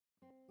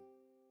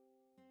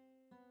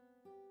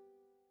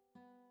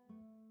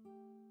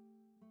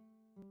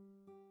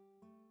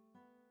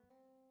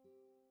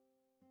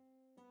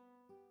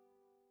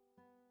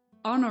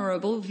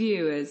Honorable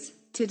viewers,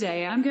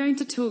 today I'm going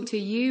to talk to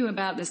you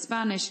about the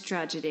Spanish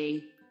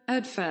tragedy.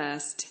 At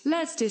first,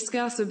 let's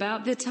discuss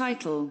about the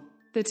title.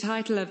 The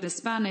title of the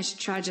Spanish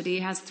tragedy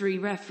has three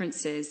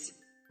references.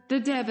 The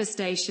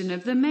devastation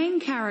of the main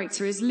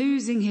character is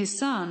losing his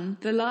son,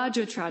 the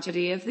larger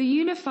tragedy of the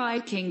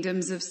unified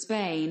kingdoms of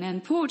Spain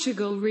and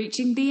Portugal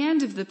reaching the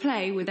end of the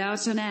play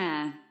without an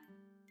heir,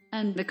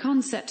 and the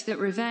concept that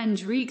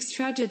revenge wreaks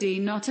tragedy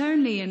not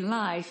only in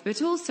life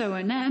but also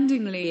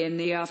unendingly in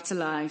the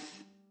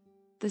afterlife.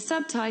 The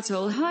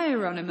subtitle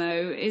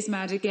Hieronimo is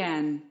mad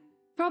again,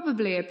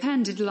 probably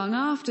appended long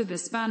after the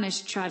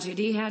Spanish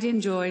tragedy had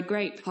enjoyed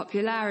great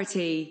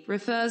popularity,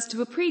 refers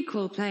to a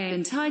prequel play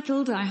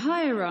entitled I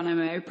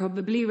Hieronimo,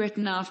 probably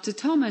written after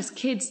Thomas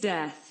Kyd's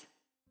death.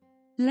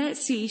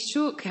 Let's see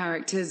short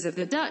characters of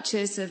the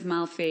Duchess of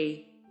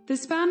Malfi. The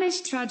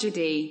Spanish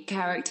tragedy.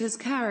 Characters.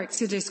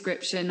 Character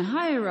description.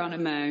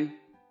 Hieronimo.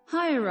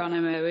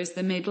 Hieronimo is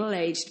the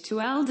middle-aged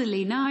to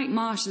elderly Knight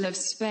Marshal of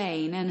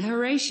Spain and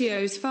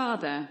Horatio's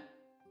father.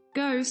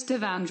 Ghost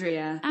of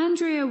Andrea.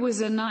 Andrea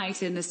was a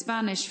knight in the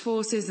Spanish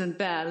forces and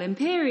Belle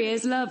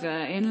Imperia's lover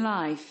in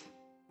life.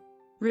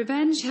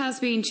 Revenge has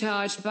been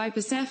charged by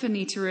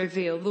Persephone to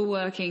reveal the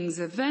workings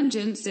of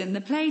vengeance in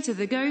the play to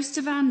the Ghost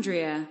of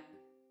Andrea.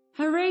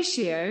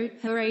 Horatio.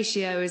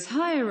 Horatio is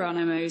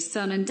Hieronimo's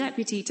son and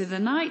deputy to the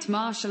Knight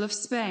Marshal of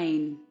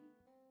Spain.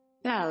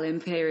 Belle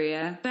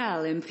Imperia.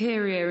 Belle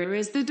Imperia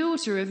is the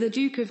daughter of the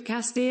Duke of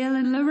Castile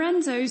and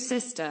Lorenzo's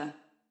sister.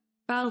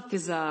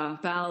 Balthazar.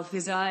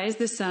 Balthazar is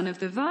the son of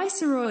the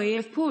Viceroy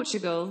of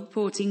Portugal,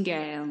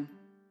 Portingale.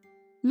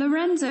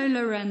 Lorenzo.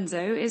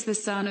 Lorenzo is the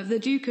son of the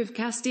Duke of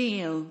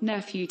Castile,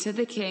 nephew to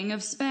the King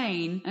of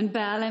Spain, and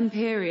Belle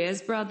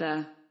Imperia's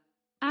brother.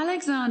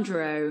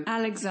 Alexandro.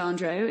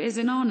 Alexandro is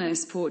an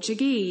honest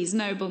Portuguese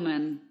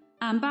nobleman.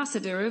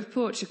 Ambassador of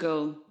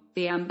Portugal.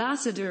 The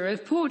Ambassador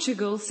of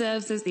Portugal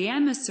serves as the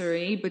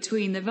emissary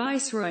between the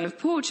Viceroy of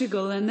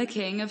Portugal and the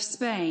King of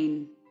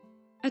Spain.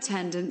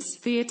 Attendants.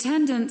 The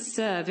attendants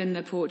serve in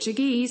the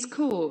Portuguese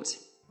court.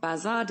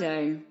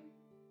 Basado.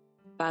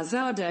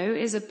 Basado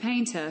is a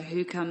painter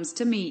who comes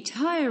to meet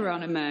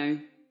Hieronimo.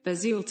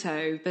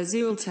 Basulto.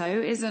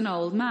 Basulto is an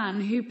old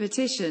man who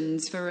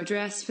petitions for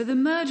redress for the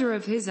murder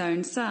of his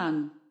own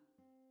son.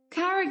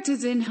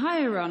 Characters in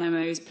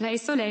Hieronimo's play.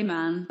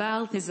 Suleiman.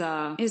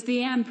 Balthazar is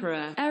the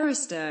emperor.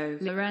 Aristo.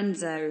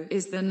 Lorenzo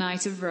is the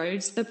Knight of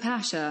Rhodes, the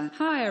Pasha.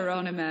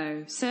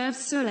 Hieronimo serves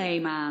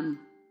Suleiman.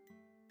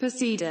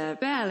 Persida.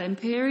 Belle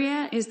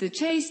Imperia is the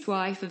chaste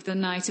wife of the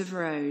Knight of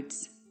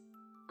Rhodes.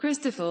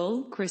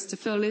 Christoffel.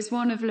 Christoffel is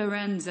one of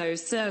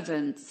Lorenzo's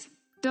servants.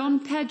 Don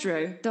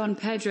Pedro. Don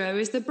Pedro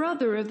is the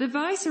brother of the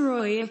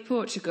Viceroy of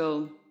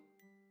Portugal.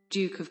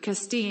 Duke of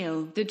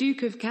Castile. The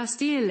Duke of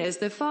Castile is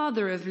the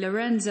father of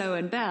Lorenzo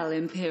and Belle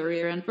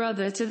Imperia and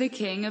brother to the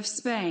King of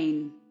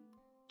Spain.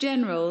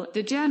 General.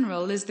 The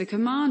general is the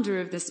commander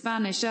of the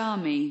Spanish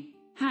army.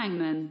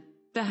 Hangman.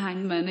 The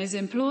hangman is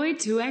employed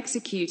to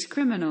execute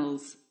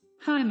criminals.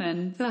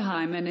 Hymen. The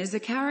hymen is a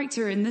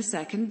character in the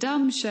second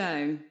dumb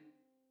show.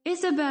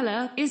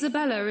 Isabella.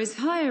 Isabella is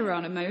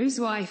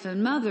Hieronimo's wife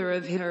and mother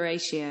of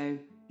Horatio.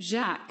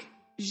 Jacques.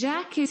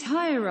 Jacques is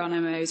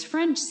Hieronimo's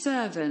French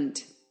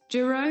servant.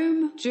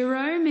 Jerome.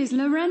 Jerome is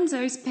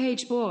Lorenzo's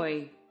page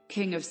boy.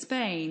 King of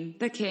Spain.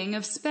 The King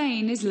of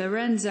Spain is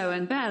Lorenzo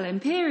and Belle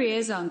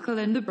Imperia's uncle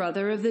and the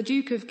brother of the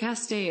Duke of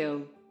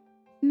Castile.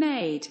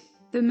 Maid.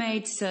 The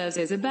maid serves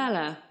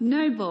Isabella.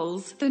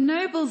 Nobles. The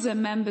nobles are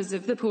members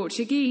of the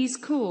Portuguese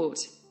court.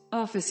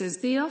 Officers.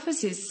 The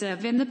officers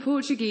serve in the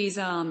Portuguese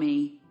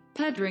army.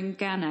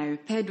 Pedringano.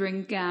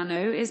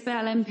 Pedringano is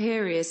Belle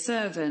Imperia's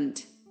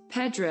servant.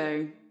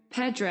 Pedro.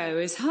 Pedro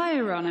is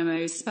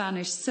Hieronimo's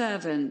Spanish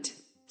servant.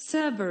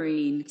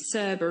 Cerberine.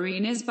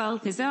 Cerberine is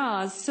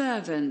Balthazar's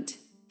servant.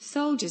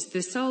 Soldiers.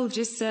 The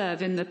soldiers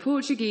serve in the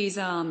Portuguese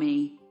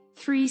army.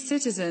 Three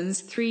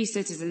citizens. Three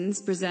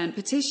citizens present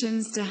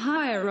petitions to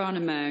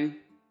Hieronimo.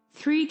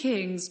 Three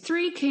kings.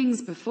 Three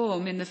kings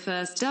perform in the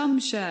first dumb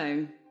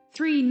show.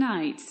 Three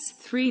knights.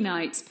 Three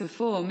knights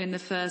perform in the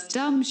first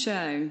dumb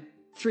show.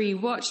 Three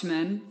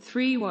watchmen.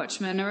 Three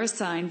watchmen are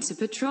assigned to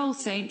patrol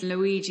St.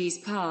 Luigi's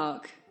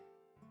Park.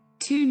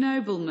 Two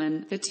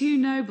noblemen. The two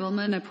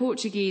noblemen are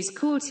Portuguese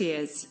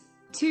courtiers.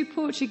 Two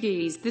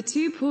Portuguese. The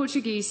two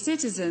Portuguese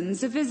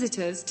citizens are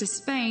visitors to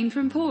Spain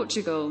from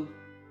Portugal.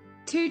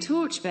 Two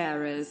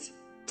torchbearers.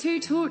 Two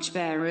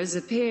torchbearers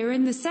appear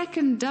in the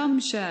second dumb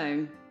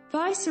show.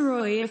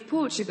 Viceroy of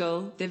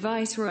Portugal. The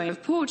Viceroy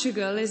of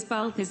Portugal is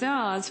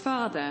Balthazar's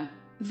father.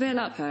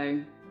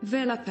 Villapo.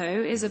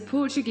 Villapo is a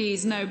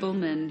Portuguese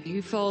nobleman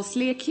who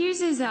falsely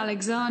accuses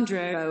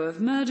Alexandro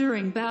of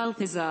murdering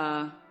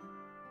Balthazar.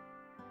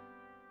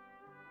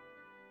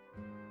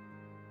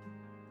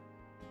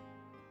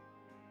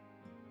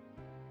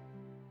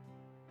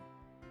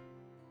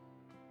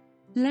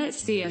 Let's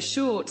see a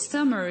short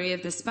summary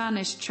of the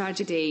Spanish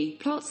tragedy.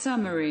 Plot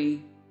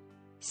summary.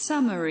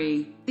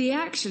 Summary. The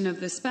action of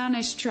the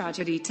Spanish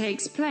tragedy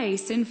takes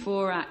place in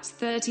 4 acts,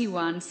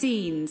 31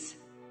 scenes.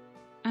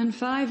 and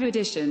 5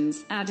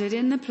 additions, added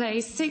in the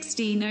play's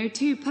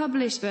 1602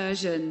 published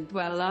version,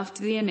 well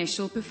after the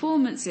initial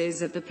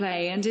performances of the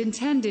play, and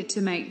intended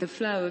to make the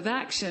flow of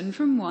action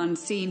from one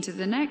scene to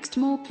the next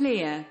more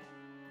clear.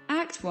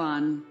 Act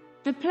 1.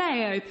 The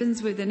play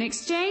opens with an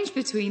exchange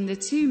between the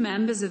two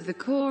members of the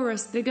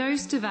chorus, the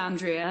Ghost of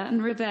Andrea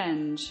and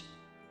Revenge.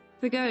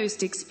 The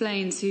ghost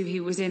explains who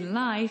he was in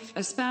life,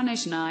 a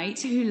Spanish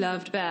knight who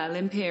loved Belle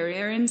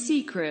Imperia in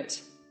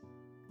secret,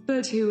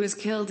 but who was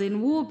killed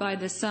in war by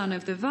the son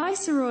of the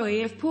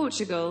Viceroy of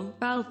Portugal,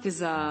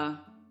 Balthazar.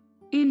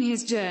 In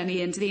his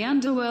journey into the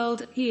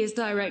underworld, he is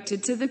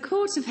directed to the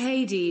court of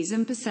Hades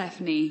and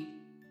Persephone.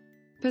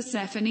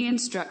 Persephone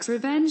instructs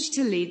Revenge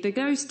to lead the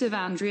Ghost of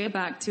Andrea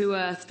back to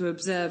Earth to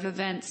observe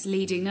events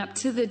leading up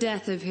to the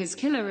death of his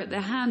killer at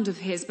the hand of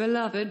his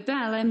beloved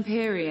Belle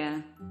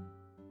Imperia.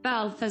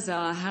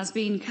 Balthazar has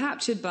been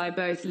captured by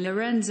both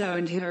Lorenzo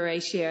and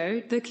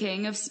Horatio. The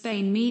King of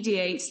Spain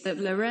mediates that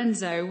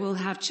Lorenzo will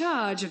have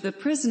charge of the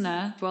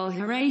prisoner, while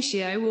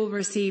Horatio will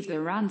receive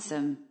the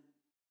ransom.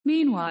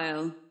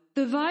 Meanwhile,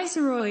 the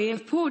Viceroy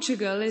of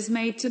Portugal is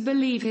made to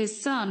believe his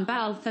son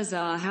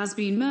Balthazar has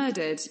been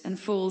murdered, and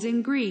falls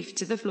in grief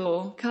to the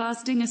floor,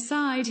 casting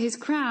aside his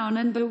crown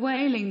and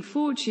bewailing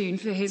fortune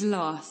for his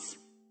loss.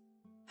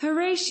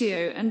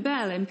 Horatio and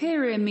Belle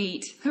Imperia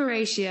meet.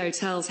 Horatio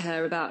tells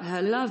her about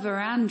her lover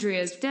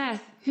Andrea's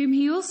death, whom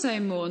he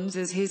also mourns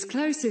as his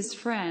closest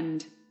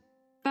friend.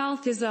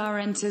 Balthazar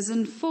enters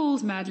and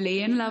falls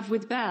madly in love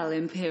with Belle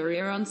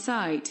Imperia on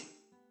sight.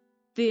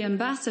 The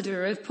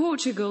ambassador of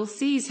Portugal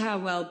sees how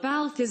well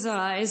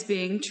Balthazar is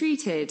being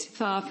treated,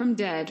 far from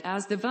dead,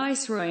 as the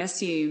viceroy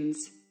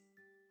assumes.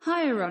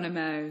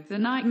 Hieronymo, the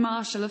Knight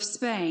Marshal of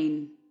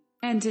Spain,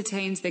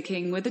 entertains the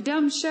king with a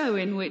dumb show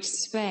in which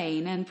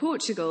Spain and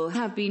Portugal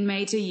have been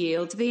made to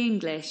yield to the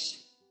English.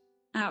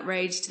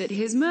 Outraged that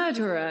his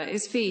murderer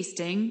is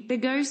feasting, the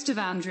Ghost of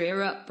Andrea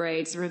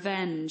upbraids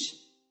Revenge,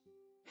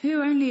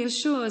 who only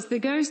assures the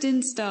ghost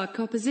in stark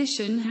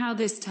opposition how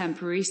this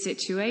temporary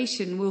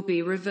situation will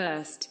be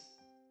reversed.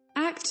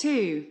 Act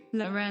 2.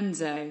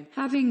 Lorenzo,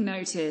 having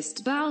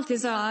noticed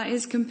Balthazar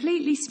is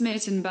completely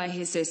smitten by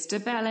his sister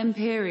Belle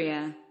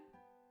Imperia,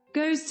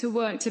 goes to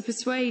work to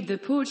persuade the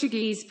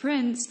Portuguese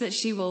prince that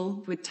she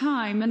will, with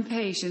time and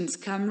patience,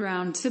 come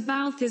round to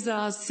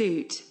Balthazar's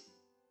suit.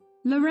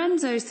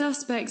 Lorenzo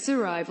suspects a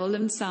rival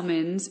and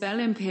summons Belle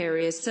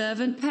Imperia's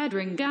servant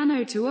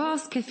Pedringano to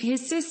ask if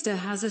his sister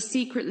has a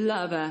secret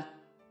lover.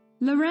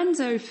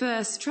 Lorenzo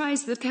first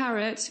tries the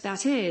carrot,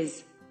 that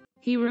is,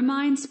 he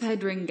reminds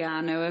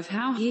Pedringano of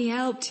how he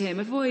helped him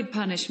avoid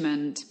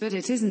punishment, but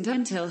it isn't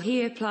until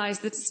he applies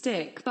the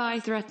stick by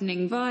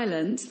threatening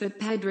violence that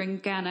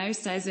Pedringano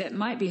says it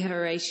might be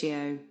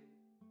Horatio.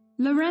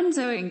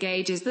 Lorenzo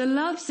engages the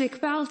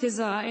lovesick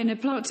Balthazar in a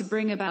plot to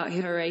bring about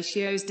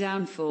Horatio's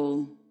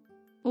downfall.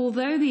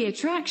 Although the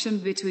attraction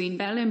between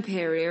Belle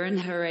Imperia and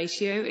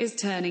Horatio is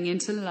turning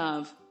into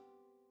love,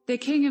 the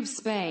King of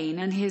Spain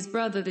and his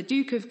brother the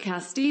Duke of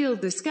Castile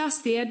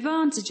discuss the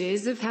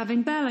advantages of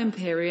having Belle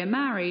Imperia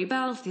marry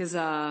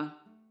Balthazar.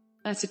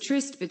 At a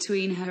tryst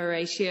between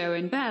Horatio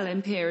and Belle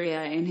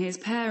Imperia in his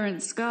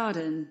parents'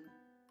 garden,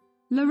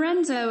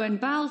 Lorenzo and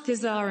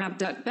Balthazar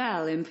abduct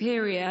Belle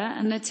Imperia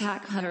and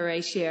attack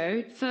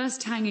Horatio,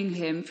 first hanging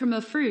him from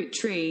a fruit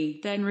tree,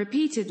 then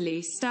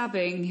repeatedly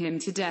stabbing him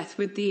to death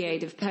with the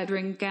aid of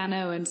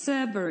Pedringano and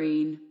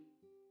Cerberine.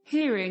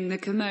 Hearing the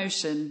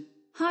commotion,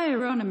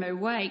 Hieronymo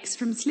wakes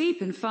from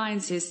sleep and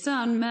finds his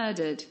son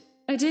murdered.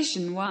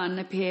 Addition 1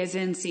 appears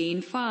in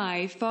Scene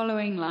 5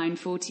 following line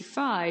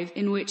 45,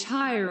 in which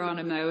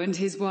Hieronymo and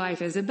his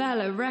wife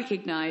Isabella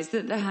recognize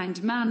that the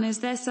hanged man is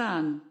their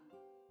son.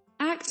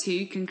 Act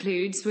 2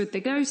 concludes with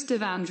the Ghost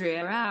of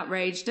Andrea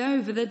outraged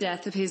over the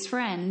death of his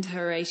friend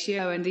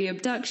Horatio and the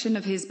abduction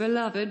of his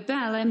beloved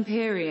Belle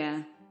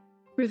Imperia.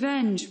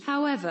 Revenge,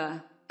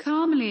 however,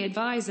 calmly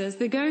advises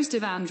the Ghost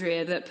of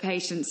Andrea that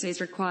patience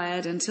is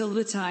required until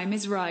the time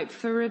is ripe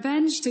for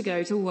Revenge to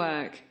go to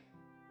work.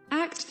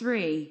 Act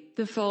 3.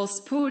 The false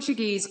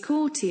Portuguese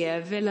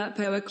courtier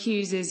Viluppo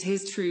accuses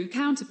his true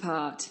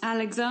counterpart,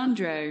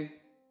 Alexandro,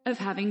 of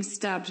having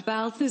stabbed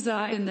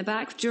Balthazar in the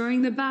back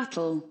during the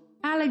battle.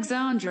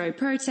 Alexandro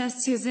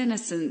protests his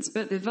innocence,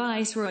 but the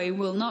viceroy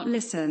will not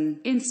listen,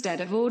 instead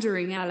of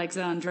ordering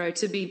Alexandro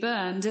to be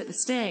burned at the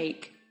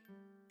stake.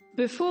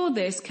 Before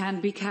this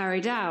can be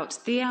carried out,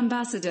 the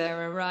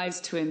ambassador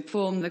arrives to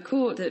inform the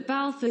court that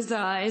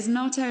Balthazar is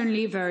not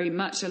only very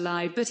much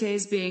alive but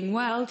is being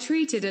well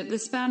treated at the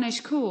Spanish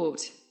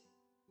court.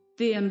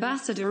 The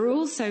ambassador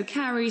also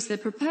carries the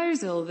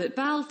proposal that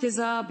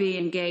Balthazar be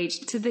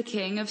engaged to the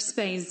King of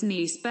Spain's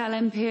niece Belle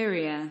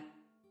Imperia.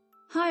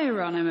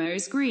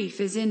 Hieronymo's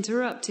grief is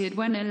interrupted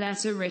when a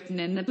letter written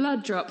in the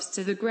blood drops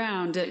to the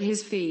ground at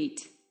his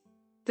feet.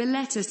 The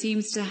letter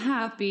seems to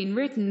have been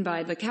written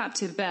by the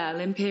captive Belle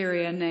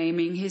Imperia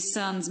naming his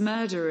son's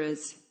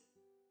murderers.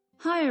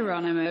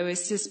 Hieronymo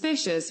is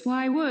suspicious.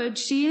 Why would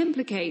she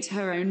implicate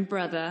her own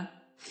brother?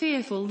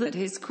 Fearful that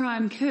his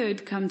crime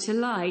could come to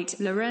light,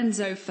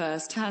 Lorenzo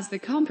first has the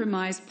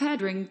compromised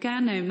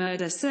Pedringano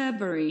murder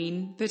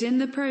Cerberine, but in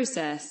the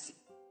process,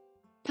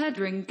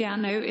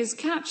 Pedringano is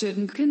captured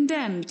and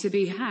condemned to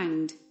be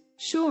hanged.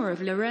 Sure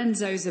of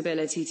Lorenzo's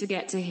ability to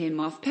get to him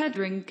off,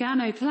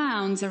 Pedringano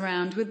clowns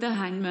around with the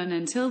hangman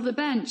until the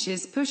bench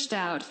is pushed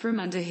out from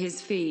under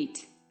his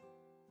feet.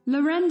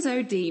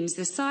 Lorenzo deems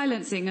the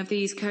silencing of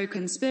these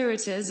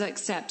co-conspirators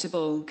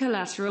acceptable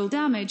collateral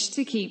damage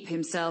to keep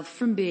himself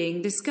from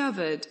being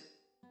discovered.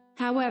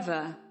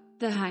 However,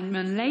 the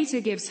hangman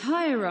later gives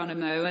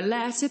Hieronymo a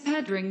letter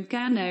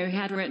Pedringano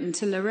had written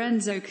to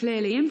Lorenzo,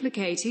 clearly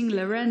implicating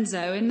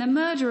Lorenzo in the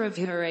murder of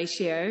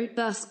Horatio,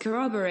 thus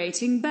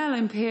corroborating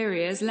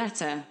Bellimperia's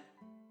letter.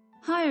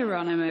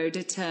 Hieronymo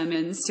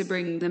determines to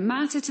bring the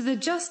matter to the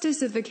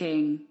justice of the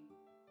king.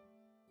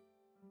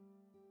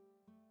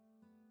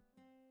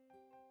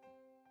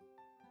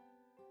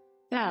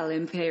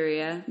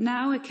 Bellimperia,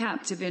 now a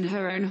captive in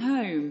her own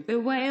home,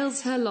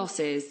 bewails her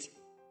losses.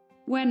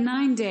 When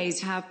 9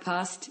 days have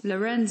passed,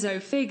 Lorenzo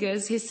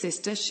figures his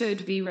sister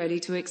should be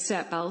ready to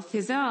accept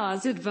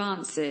Balthazar's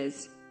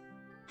advances.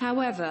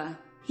 However,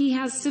 he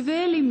has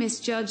severely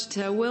misjudged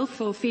her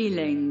willful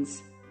feelings.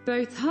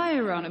 Both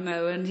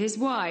Hieronymo and his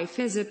wife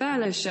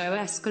Isabella show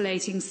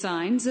escalating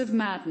signs of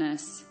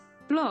madness,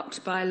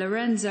 blocked by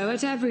Lorenzo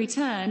at every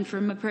turn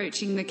from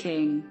approaching the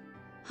king.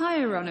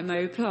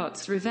 Hieronymo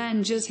plots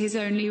revenge as his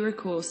only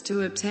recourse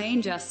to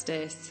obtain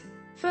justice,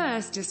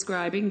 first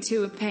describing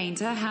to a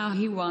painter how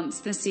he wants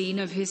the scene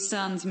of his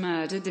son's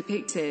murder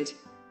depicted.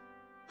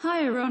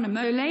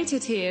 Hieronymo later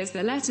tears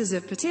the letters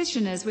of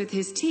petitioners with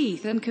his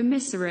teeth and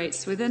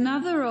commiserates with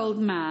another old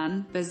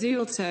man,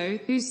 Basulto,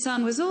 whose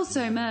son was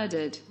also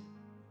murdered.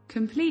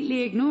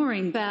 Completely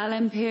ignoring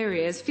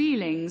Bellimperia's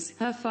feelings,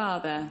 her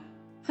father,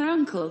 her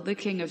uncle the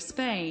King of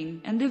Spain,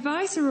 and the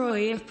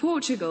Viceroy of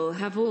Portugal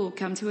have all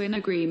come to an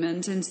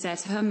agreement and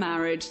set her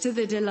marriage to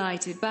the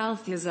delighted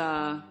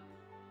Balthazar.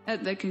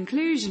 At the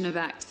conclusion of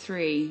Act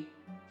 3,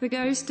 the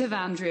ghost of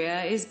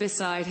Andrea is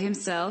beside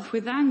himself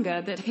with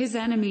anger that his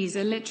enemies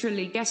are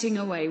literally getting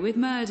away with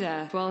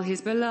murder, while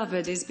his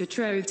beloved is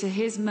betrothed to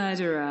his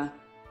murderer.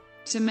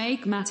 To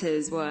make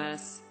matters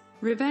worse,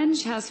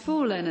 Revenge has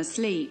fallen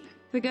asleep.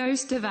 The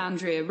ghost of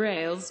Andrea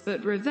rails,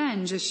 but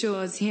Revenge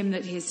assures him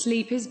that his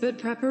sleep is but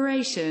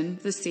preparation.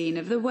 The scene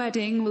of the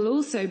wedding will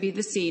also be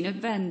the scene of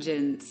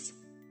vengeance.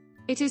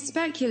 It is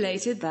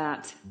speculated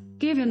that,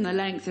 given the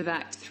length of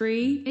Act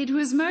 3, it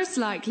was most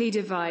likely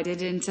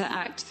divided into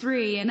Act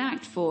 3 and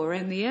Act 4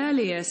 in the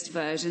earliest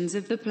versions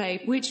of the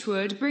play, which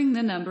would bring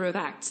the number of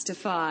acts to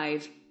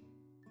 5,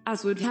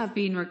 as would have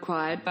been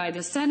required by the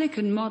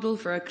Senecan model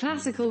for a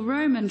classical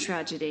Roman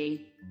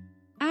tragedy.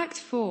 Act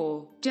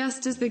 4,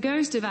 just as the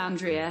ghost of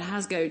Andrea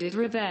has goaded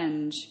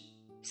Revenge,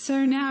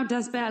 so now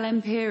does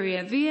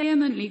Bellimperia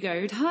vehemently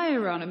goad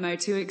Hieronymo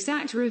to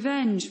exact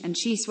revenge, and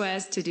she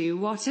swears to do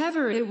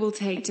whatever it will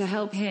take to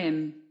help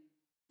him.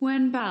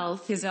 When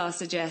Balthazar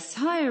suggests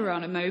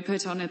Hieronymo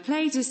put on a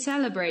play to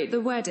celebrate the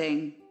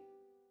wedding,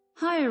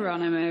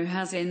 Hieronymo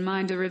has in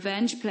mind a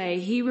revenge play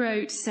he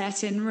wrote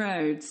set in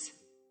Rhodes.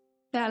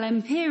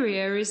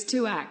 Bellimperia is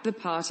to act the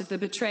part of the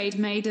betrayed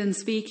maiden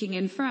speaking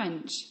in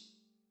French.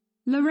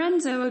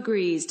 Lorenzo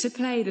agrees to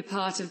play the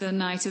part of the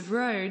Knight of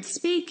Rhodes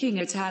speaking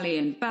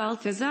Italian,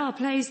 Balthazar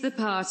plays the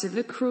part of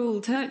the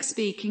cruel Turk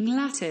speaking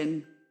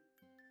Latin,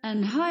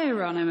 and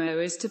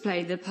Hieronymo is to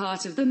play the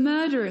part of the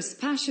murderous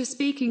Pasha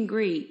speaking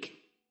Greek.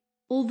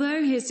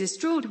 Although his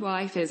distraught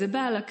wife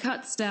Isabella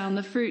cuts down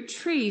the fruit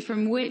tree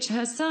from which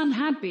her son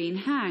had been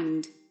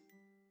hanged,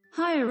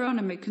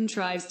 Hieronymo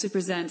contrives to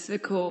present the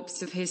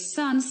corpse of his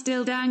son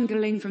still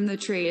dangling from the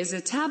tree as a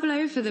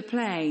tableau for the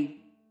play.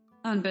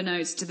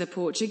 Unbeknownst to the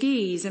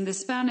Portuguese and the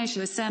Spanish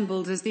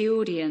assembled as the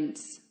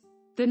audience,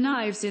 the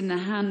knives in the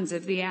hands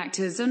of the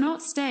actors are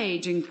not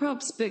staging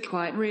props but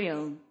quite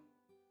real.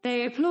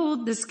 They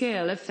applaud the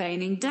skill of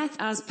feigning death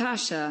as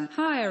Pasha,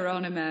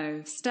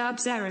 Hieronymo,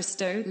 stabs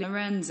Aristo,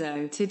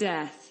 Lorenzo, to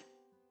death.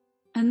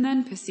 And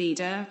then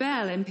Posida,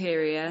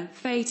 Bellimperia,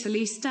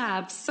 fatally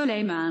stabs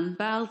Suleiman,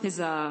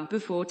 Balthazar,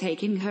 before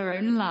taking her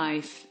own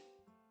life.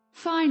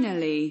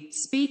 Finally,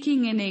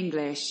 speaking in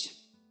English,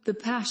 the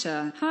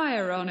Pasha,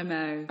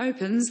 Hieronymo,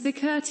 opens the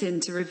curtain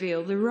to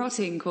reveal the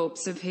rotting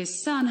corpse of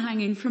his son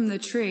hanging from the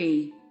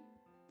tree.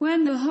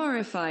 When the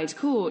horrified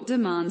court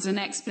demands an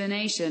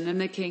explanation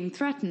and the king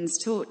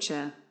threatens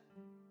torture,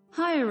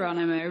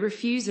 Hieronymo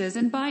refuses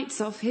and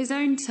bites off his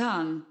own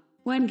tongue.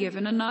 When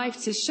given a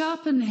knife to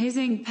sharpen his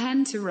ink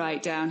pen to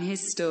write down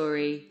his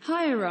story,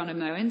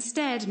 Hieronymo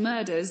instead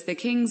murders the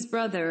king's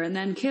brother and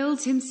then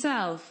kills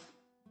himself,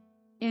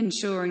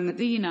 ensuring that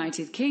the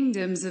United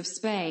Kingdoms of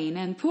Spain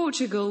and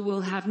Portugal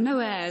will have no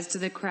heirs to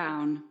the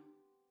crown.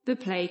 The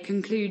play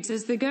concludes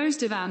as the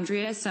ghost of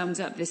Andrea sums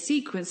up the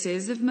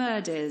sequences of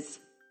murders,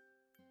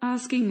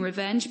 asking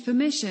Revenge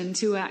permission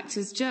to act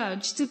as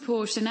judge to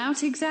portion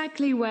out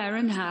exactly where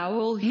and how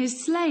all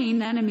his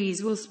slain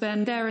enemies will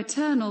spend their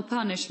eternal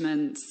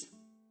punishments.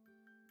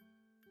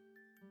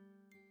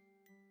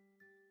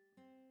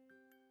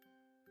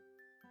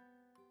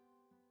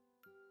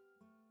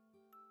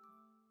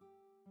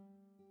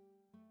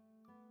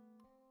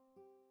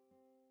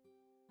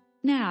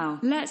 Now,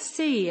 let's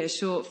see a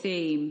short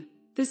theme.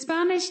 The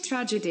Spanish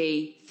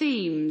tragedy.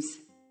 Themes.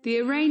 The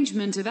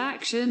arrangement of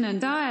action and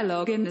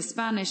dialogue in the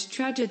Spanish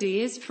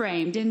tragedy is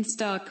framed in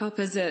stark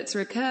opposites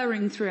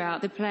recurring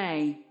throughout the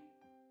play.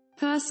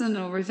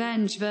 Personal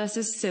revenge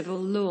versus civil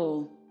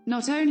law.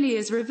 Not only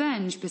is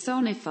revenge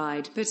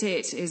personified, but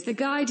it is the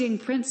guiding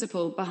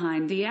principle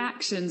behind the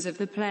actions of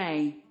the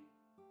play.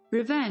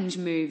 Revenge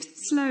moves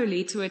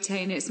slowly to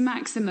attain its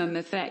maximum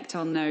effect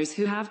on those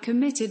who have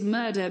committed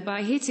murder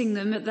by hitting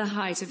them at the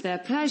height of their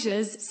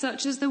pleasures,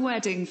 such as the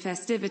wedding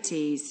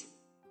festivities.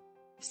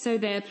 So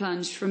they're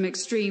plunged from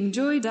extreme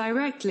joy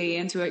directly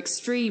into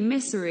extreme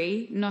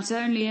misery, not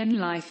only in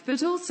life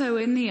but also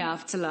in the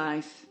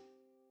afterlife.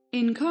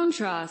 In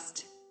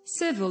contrast,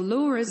 civil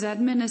law as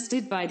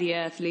administered by the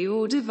earthly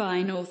or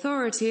divine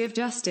authority of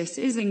justice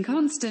is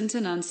inconstant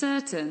and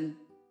uncertain.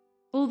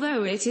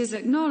 Although it is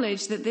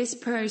acknowledged that this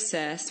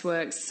process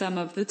works some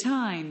of the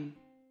time,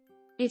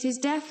 it is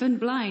deaf and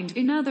blind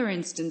in other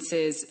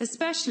instances,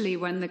 especially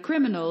when the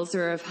criminals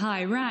are of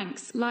high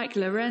ranks, like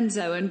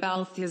Lorenzo and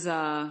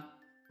Balthazar.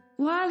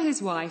 While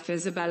his wife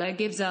Isabella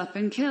gives up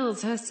and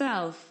kills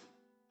herself,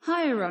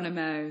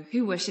 Hieronymo,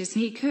 who wishes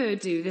he could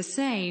do the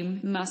same,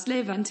 must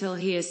live until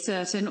he is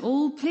certain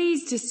all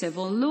pleas to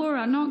civil law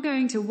are not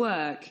going to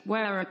work,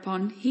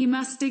 whereupon he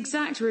must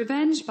exact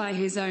revenge by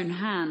his own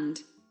hand.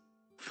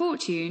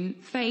 Fortune,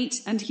 fate,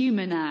 and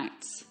human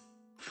acts.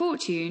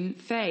 Fortune,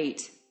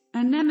 fate,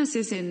 and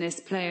nemesis in this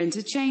play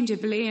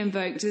interchangeably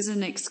invoked as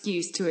an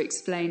excuse to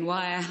explain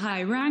why a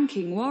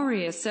high-ranking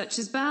warrior such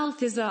as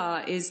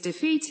Balthazar is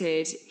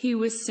defeated. He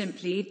was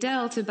simply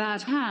dealt a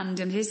bad hand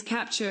and his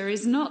capture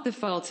is not the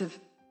fault of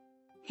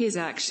his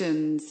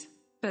actions,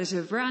 but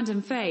of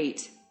random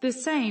fate. The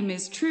same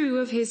is true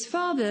of his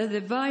father,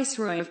 the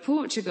Viceroy of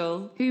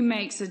Portugal, who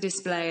makes a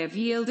display of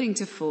yielding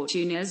to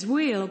Fortuna's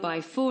wheel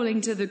by falling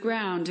to the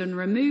ground and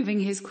removing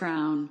his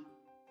crown,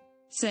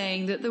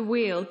 saying that the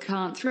wheel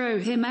can't throw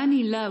him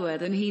any lower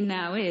than he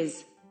now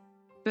is.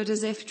 But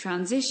as if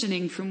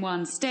transitioning from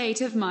one state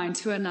of mind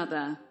to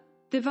another,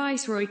 the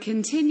Viceroy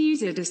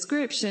continues a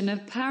description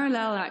of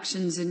parallel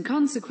actions and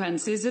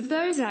consequences of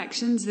those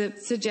actions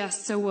that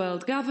suggests a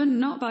world governed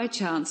not by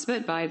chance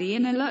but by the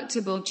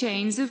ineluctable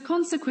chains of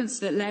consequence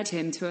that led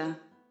him to a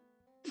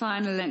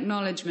final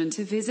acknowledgement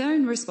of his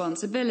own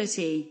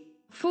responsibility.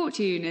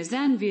 Fortune is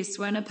envious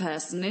when a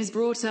person is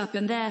brought up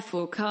and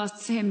therefore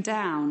casts him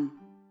down.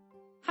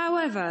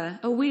 However,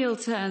 a wheel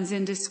turns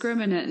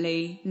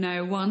indiscriminately.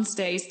 No one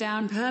stays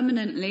down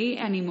permanently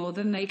any more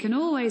than they can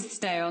always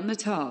stay on the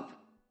top.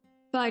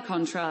 By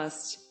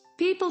contrast,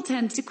 people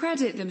tend to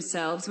credit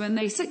themselves when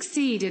they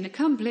succeed in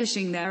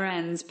accomplishing their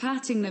ends,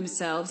 patting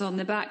themselves on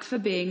the back for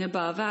being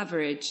above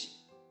average.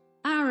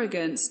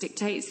 Arrogance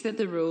dictates that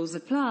the rules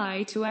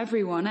apply to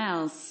everyone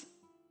else.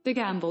 The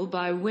gamble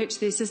by which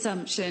this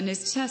assumption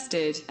is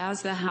tested,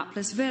 as the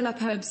hapless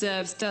Villapa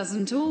observes,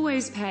 doesn't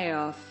always pay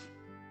off.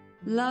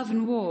 Love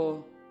and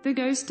war. The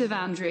ghost of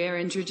Andrea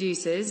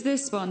introduces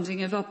this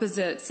bonding of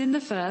opposites in the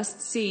first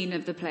scene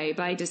of the play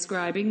by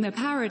describing the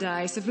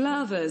paradise of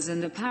lovers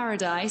and the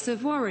paradise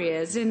of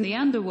warriors in the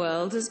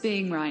underworld as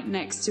being right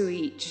next to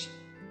each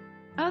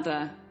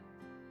other,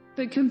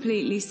 but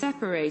completely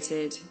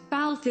separated.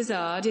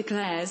 Balthazar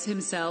declares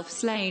himself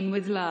slain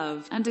with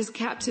love, and is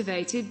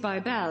captivated by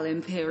Belle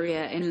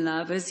Imperia in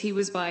love as he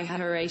was by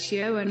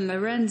Horatio and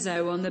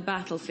Lorenzo on the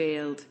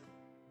battlefield.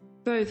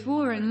 Both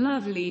war and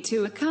love lead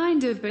to a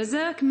kind of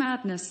berserk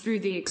madness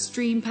through the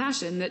extreme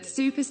passion that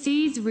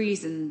supersedes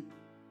reason.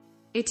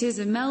 It is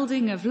a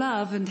melding of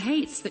love and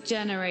hates that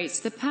generates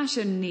the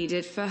passion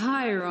needed for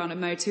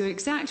Hieronymo to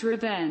exact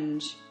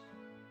revenge.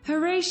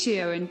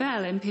 Horatio and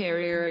Belle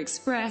Imperia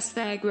express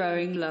their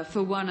growing love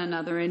for one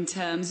another in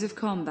terms of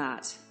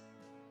combat.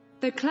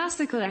 The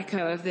classical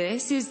echo of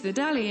this is the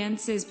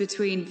dalliances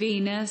between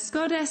Venus,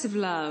 goddess of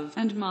love,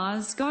 and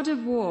Mars, god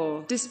of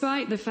war,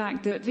 despite the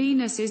fact that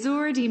Venus is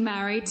already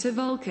married to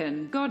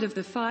Vulcan, god of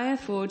the fire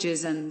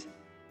forges and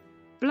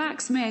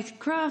blacksmith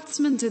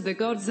craftsman to the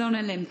gods on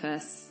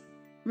Olympus.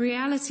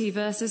 Reality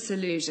versus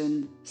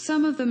illusion.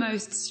 Some of the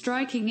most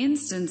striking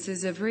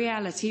instances of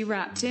reality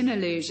wrapped in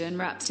illusion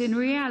wrapped in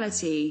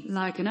reality,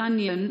 like an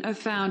onion, are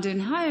found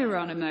in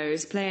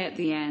Hieronymo's play at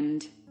the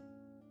end.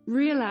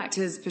 Real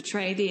actors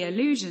portray the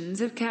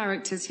illusions of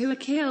characters who are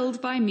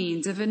killed by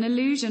means of an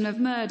illusion of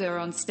murder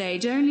on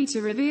stage, only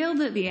to reveal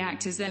that the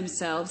actors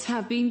themselves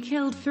have been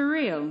killed for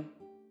real.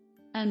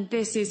 And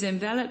this is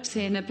enveloped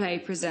in a play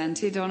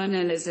presented on an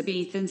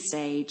Elizabethan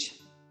stage.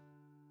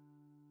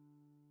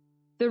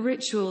 The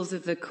rituals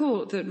of the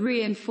court that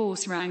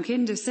reinforce rank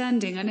in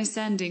descending and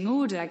ascending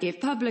order give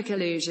public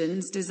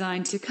illusions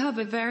designed to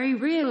cover very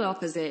real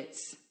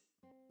opposites.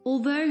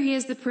 Although he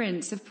is the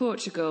Prince of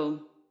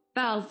Portugal,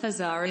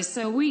 Balthazar is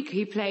so weak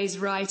he plays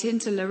right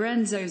into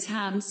Lorenzo's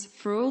hands.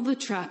 For all the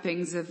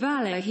trappings of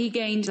valor he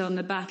gained on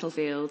the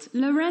battlefield,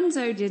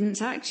 Lorenzo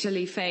didn't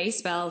actually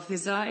face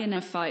Balthazar in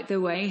a fight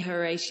the way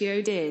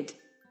Horatio did.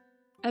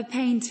 A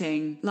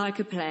painting, like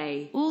a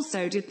play,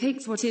 also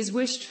depicts what is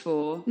wished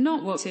for,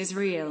 not what is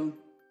real.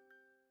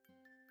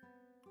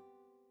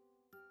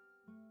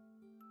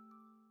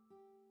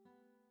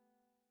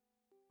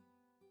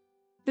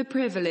 The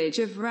privilege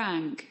of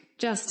rank.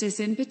 Justice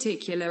in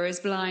particular is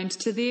blind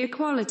to the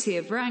equality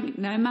of rank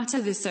no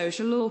matter the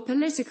social or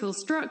political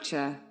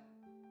structure.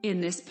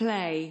 In this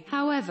play,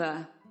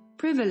 however,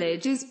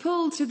 privilege is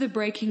pulled to the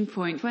breaking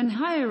point when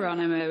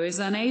Hieronymo is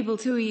unable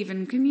to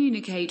even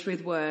communicate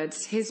with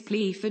words his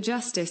plea for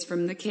justice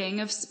from the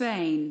King of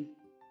Spain.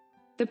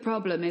 The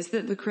problem is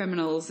that the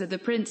criminals are the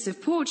Prince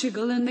of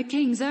Portugal and the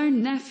King's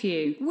own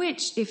nephew,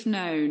 which, if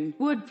known,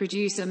 would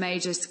produce a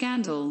major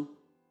scandal.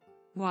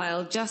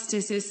 While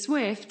justice is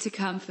swift to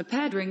come for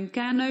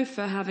Pedringano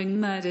for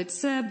having murdered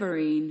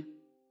Cerberine,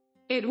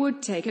 it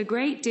would take a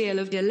great deal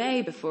of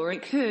delay before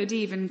it could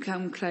even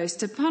come close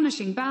to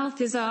punishing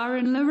Balthazar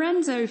and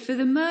Lorenzo for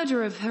the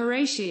murder of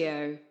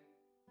Horatio.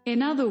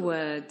 In other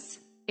words,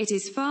 it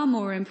is far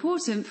more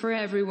important for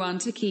everyone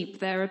to keep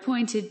their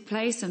appointed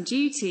place and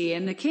duty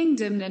in the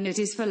kingdom than it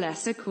is for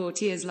lesser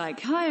courtiers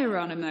like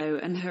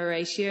Hieronymo and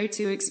Horatio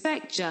to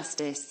expect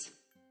justice.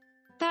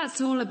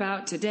 That's all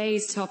about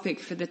today's topic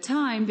for the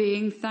time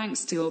being.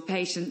 Thanks to your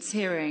patience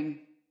hearing.